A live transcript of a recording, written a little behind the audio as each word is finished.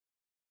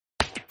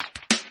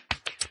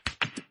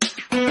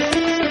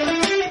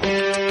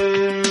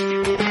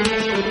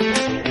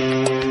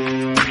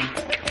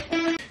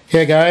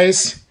Hey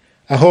guys,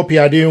 I hope you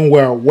are doing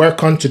well.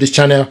 Welcome to this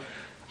channel.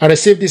 I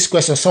received this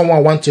question.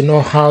 Someone wants to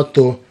know how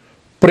to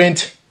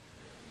print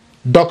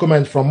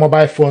document from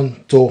mobile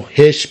phone to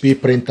HP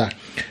printer.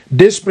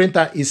 This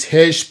printer is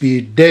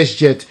HP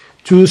DeskJet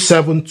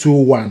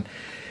 2721.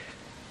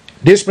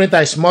 This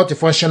printer is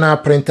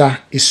multifunctional printer.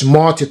 It's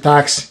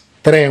multitask,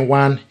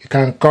 3-in-1. You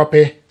can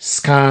copy,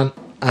 scan,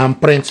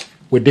 and print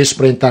with this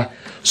printer.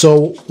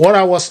 So what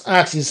I was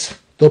asked is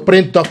to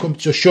print document,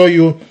 to show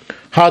you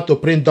how to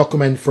print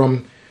document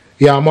from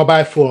your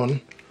mobile phone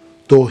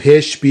to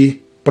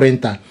HP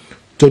printer.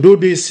 To do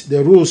this,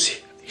 the rules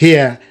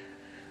here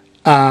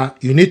are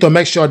you need to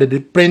make sure that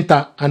the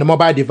printer and the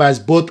mobile device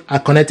both are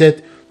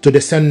connected to the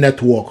same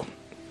network.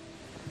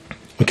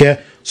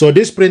 Okay, so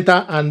this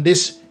printer and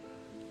this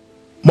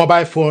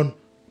mobile phone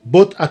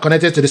both are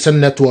connected to the same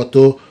network.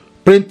 To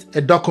print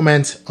a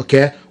document,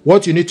 okay,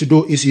 what you need to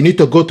do is you need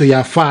to go to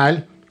your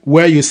file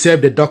where you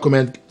save the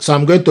document. So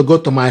I'm going to go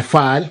to my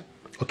file,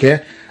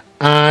 okay,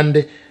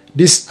 and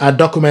this is a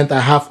document I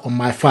have on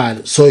my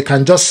file. So you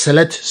can just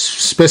select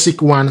specific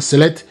one,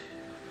 select,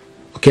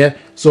 okay.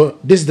 So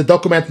this is the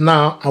document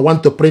now I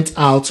want to print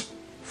out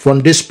from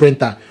this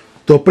printer.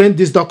 To print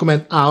this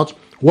document out,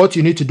 what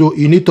you need to do,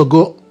 you need to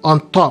go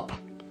on top.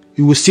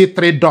 You will see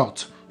 3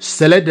 dots.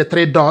 Select the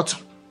 3 dots.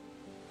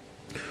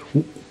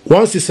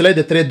 Once you select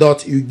the 3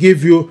 dots, it will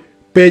give you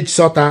page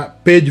sorter,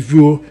 page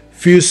view,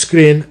 view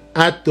screen,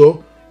 add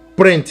to,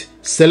 print.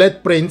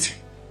 Select print.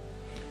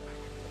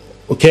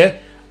 Okay,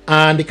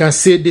 and you can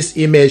see this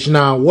image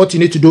now. What you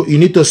need to do, you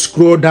need to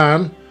scroll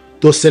down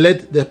to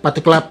select the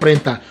particular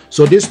printer.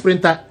 So this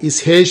printer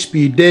is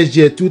HP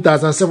DeskJet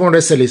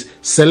 2700 series.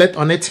 Select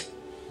on it,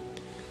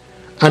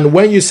 and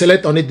when you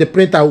select on it, the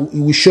printer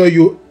will show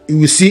you, you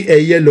will see a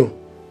yellow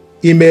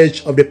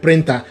image of the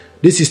printer.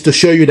 This is to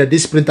show you that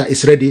this printer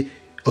is ready.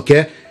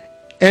 Okay,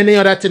 any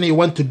other thing you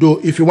want to do,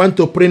 if you want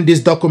to print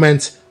this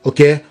document,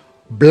 okay,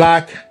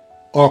 black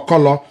or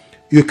color,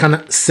 you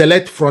can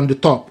select from the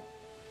top.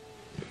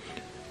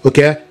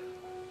 Okay,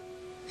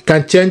 you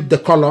can change the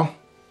color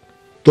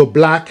to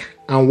black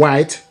and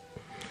white.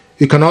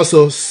 You can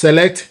also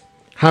select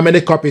how many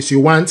copies you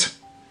want.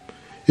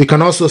 You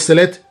can also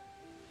select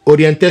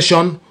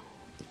orientation,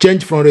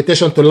 change from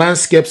orientation to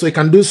landscape. So you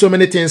can do so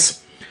many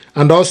things.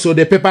 And also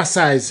the paper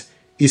size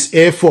is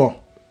A4.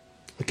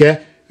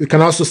 Okay, you can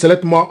also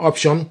select more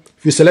option.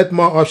 If you select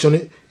more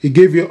option, it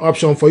gives you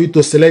option for you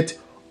to select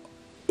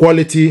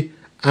quality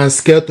and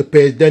scale to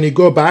page. Then you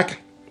go back.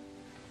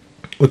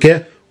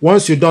 Okay,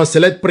 once you're done,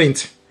 select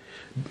print.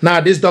 Now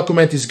this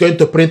document is going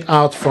to print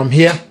out from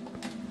here.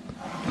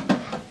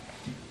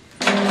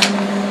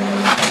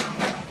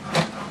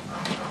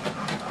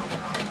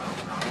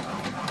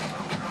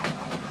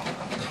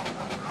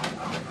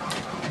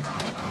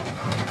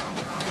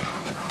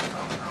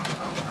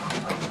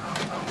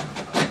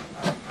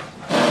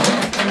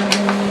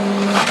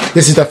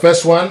 This is the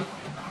first one.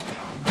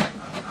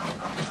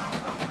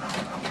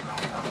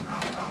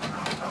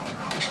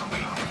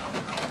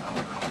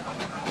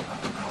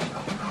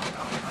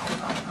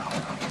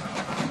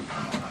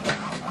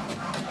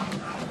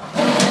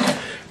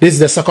 This is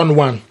the second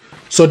one.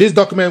 So this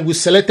document we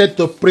selected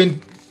to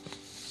print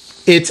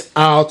it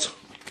out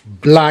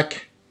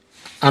black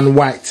and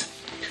white.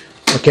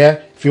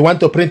 Okay, if you want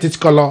to print it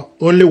color,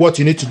 only what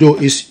you need to do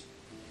is,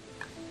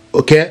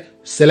 okay,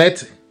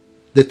 select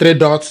the 3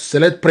 dots,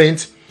 select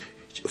print.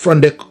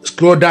 From the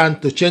scroll down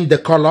to change the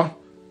color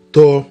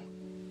to,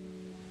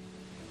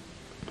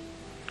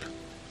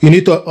 you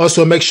need to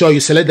also make sure you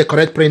select the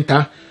correct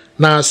printer.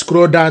 Now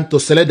scroll down to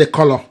select the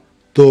color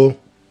to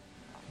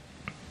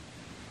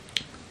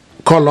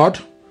colored,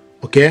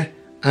 okay,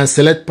 and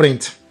select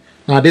print.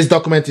 Now this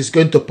document is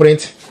going to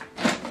print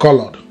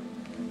colored.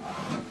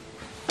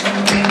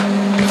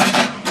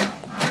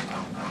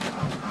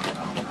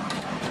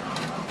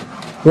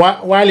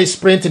 While it's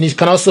printing, you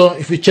can also,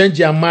 if you change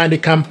your mind, you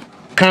can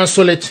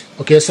cancel it.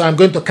 Okay, so I'm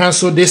going to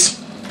cancel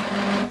this.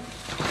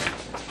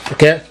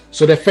 Okay,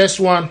 so the first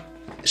one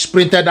is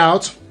printed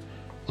out,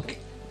 okay,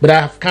 but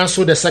I have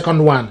canceled the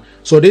second one.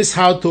 So this is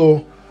how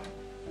to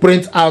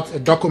print out a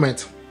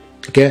document.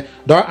 Okay,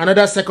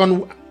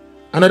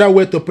 another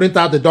way to print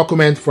out the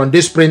document from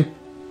this print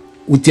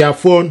with your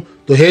phone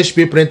to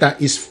HP printer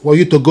is for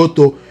you to go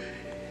to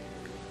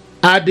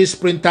add this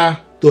printer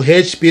to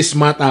HP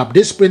Smart App.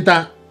 This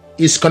printer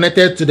is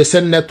connected to the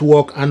same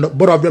network and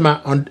both of them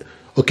are on.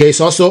 Okay, it's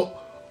also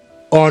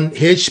on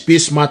HP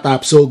Smart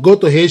App. So go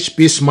to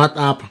HP Smart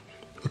App.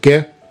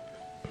 Okay,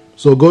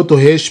 so go to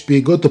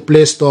HP, go to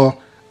Play Store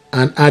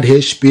and add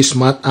HP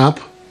Smart App.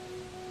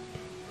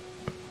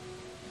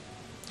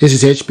 This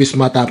is HP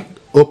Smart App.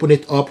 Open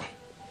it up.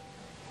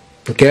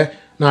 Okay,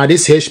 now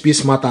this HP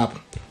Smart App.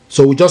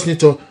 So we just need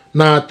to,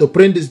 now to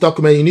print this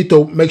document, you need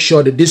to make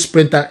sure that this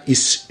printer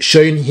is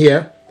showing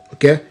here.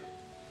 Okay,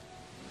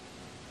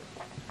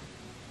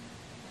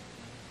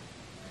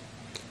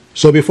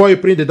 so before you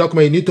print the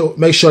document, you need to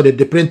make sure that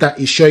the printer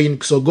is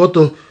showing. So go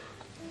to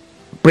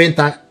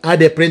printer,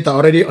 add a printer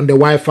already on the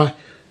Wi-Fi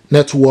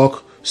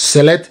network,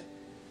 select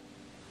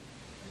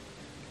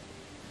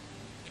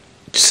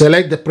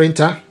select the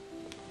printer,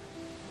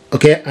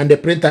 okay, and the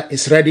printer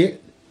is ready.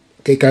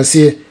 Okay, you can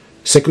see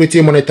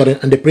security monitoring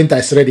and the printer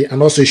is ready,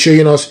 and also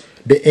showing us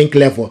the ink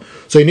level.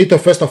 So you need to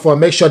first of all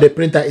make sure the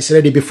printer is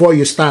ready before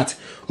you start.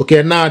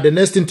 Okay, now the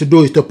next thing to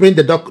do is to print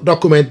the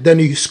document. Then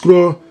you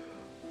scroll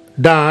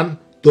down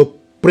to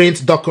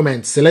print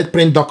document, select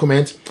print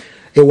document.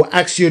 It will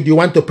ask you, do you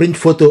want to print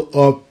photo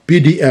or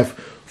PDF?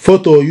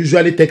 Photo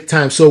usually take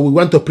time, so we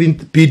want to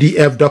print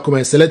PDF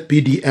document. Select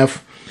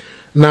PDF.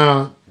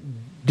 Now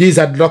these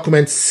are the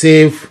documents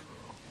saved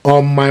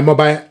on my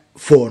mobile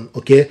phone.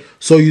 Okay,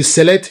 so you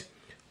select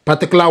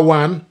particular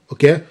one.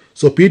 Okay,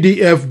 so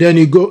PDF, then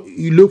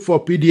you look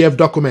for PDF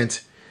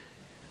document.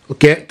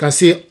 Okay, you can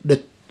see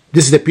that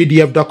this is the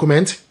PDF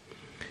document.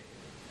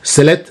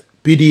 Select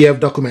PDF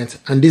document,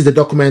 and this is the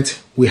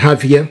document we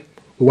have here.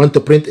 We want to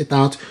print it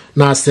out.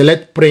 Now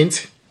select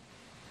print.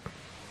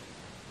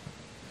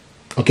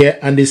 Okay,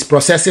 and it's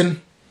processing.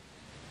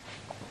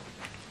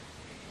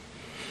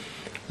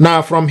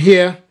 Now from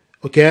here,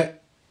 okay,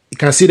 you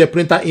can see the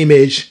printer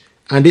image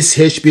and this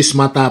HP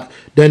Smart App.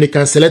 Then you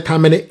can select how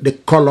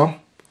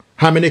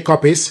many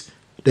copies.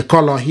 The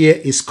color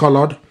here is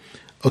colored,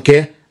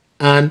 okay,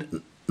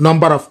 and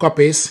number of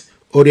copies.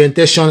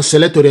 Orientation,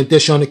 select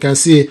orientation. You can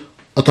see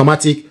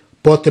automatic,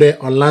 portrait,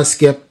 or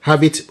landscape.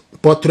 Have it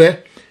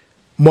portrait.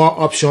 More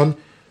option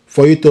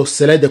for you to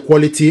select the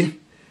quality. You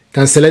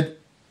can select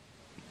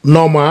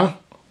normal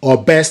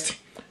or best.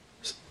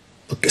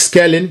 Okay,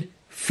 scaling,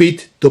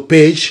 fit to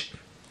page.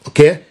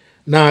 Okay,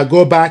 now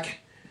go back,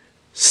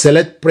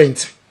 select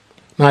print.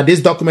 Now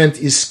this document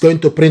is going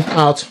to print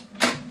out.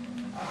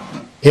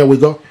 Here we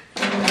go.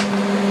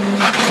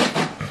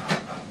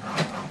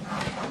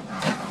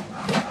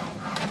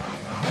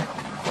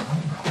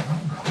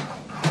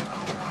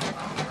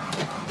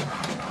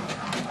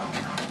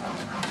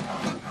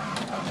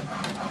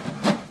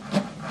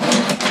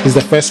 This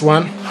is the first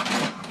one.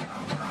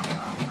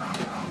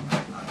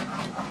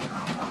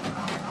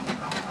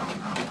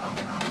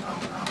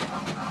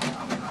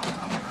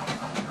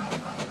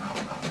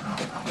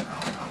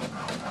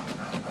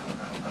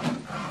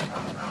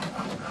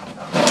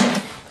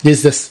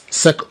 This is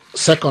the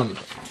second.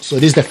 So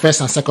this is the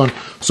first and second.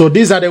 So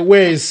these are the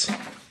ways,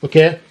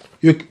 okay,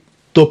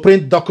 to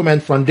print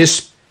document from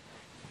this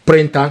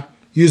printer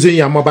using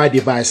your mobile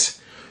device.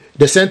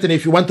 The same thing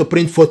if you want to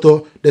print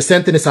photo, the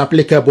same thing is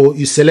applicable.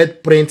 You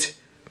select print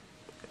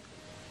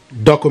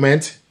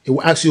document. It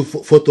will ask you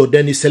for photo.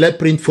 Then you select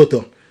print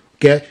photo.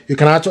 Okay, you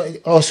can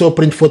also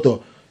print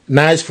photo.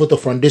 Nice photo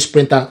from this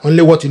printer.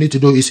 Only what you need to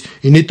do is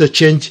you need to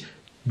change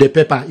the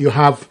paper you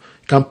have.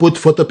 You can put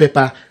photo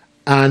paper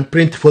and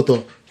print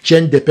photo.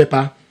 Change the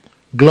paper,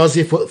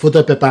 glossy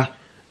photo paper.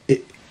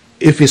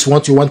 If it's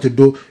what you want to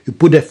do, you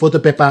put the photo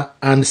paper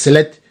and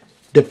select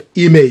the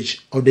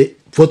image of the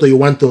photo you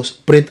want to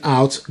print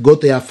out. Go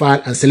to your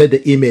file and select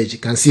the image. You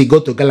can see,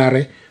 go to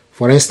gallery,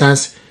 for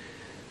instance,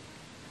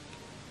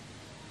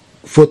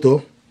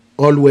 photo,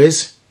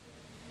 always.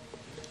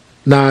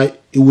 Now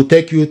it will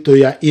take you to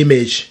your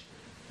image.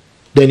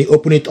 Then you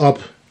open it up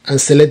and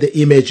select the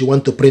image you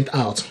want to print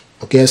out.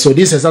 Okay, so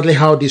this is exactly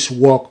how this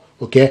works.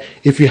 Okay,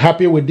 if you're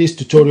happy with this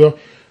tutorial,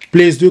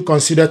 please do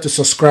consider to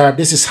subscribe.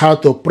 This is how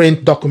to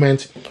print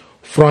document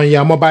from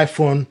your mobile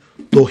phone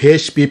to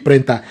HP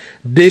printer.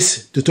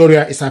 This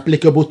tutorial is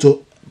applicable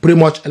to pretty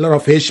much a lot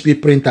of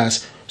HP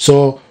printers.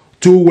 So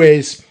two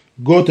ways: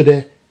 go to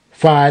the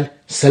file,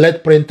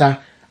 select printer,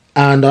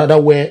 and the other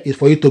way is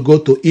for you to go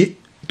to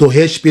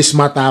HP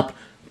Smart App,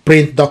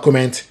 print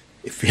document.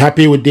 If you're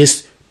happy with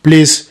this,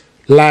 please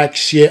like,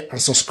 share,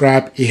 and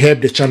subscribe. It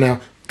helps the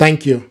channel.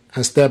 Thank you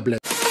and stay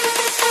blessed.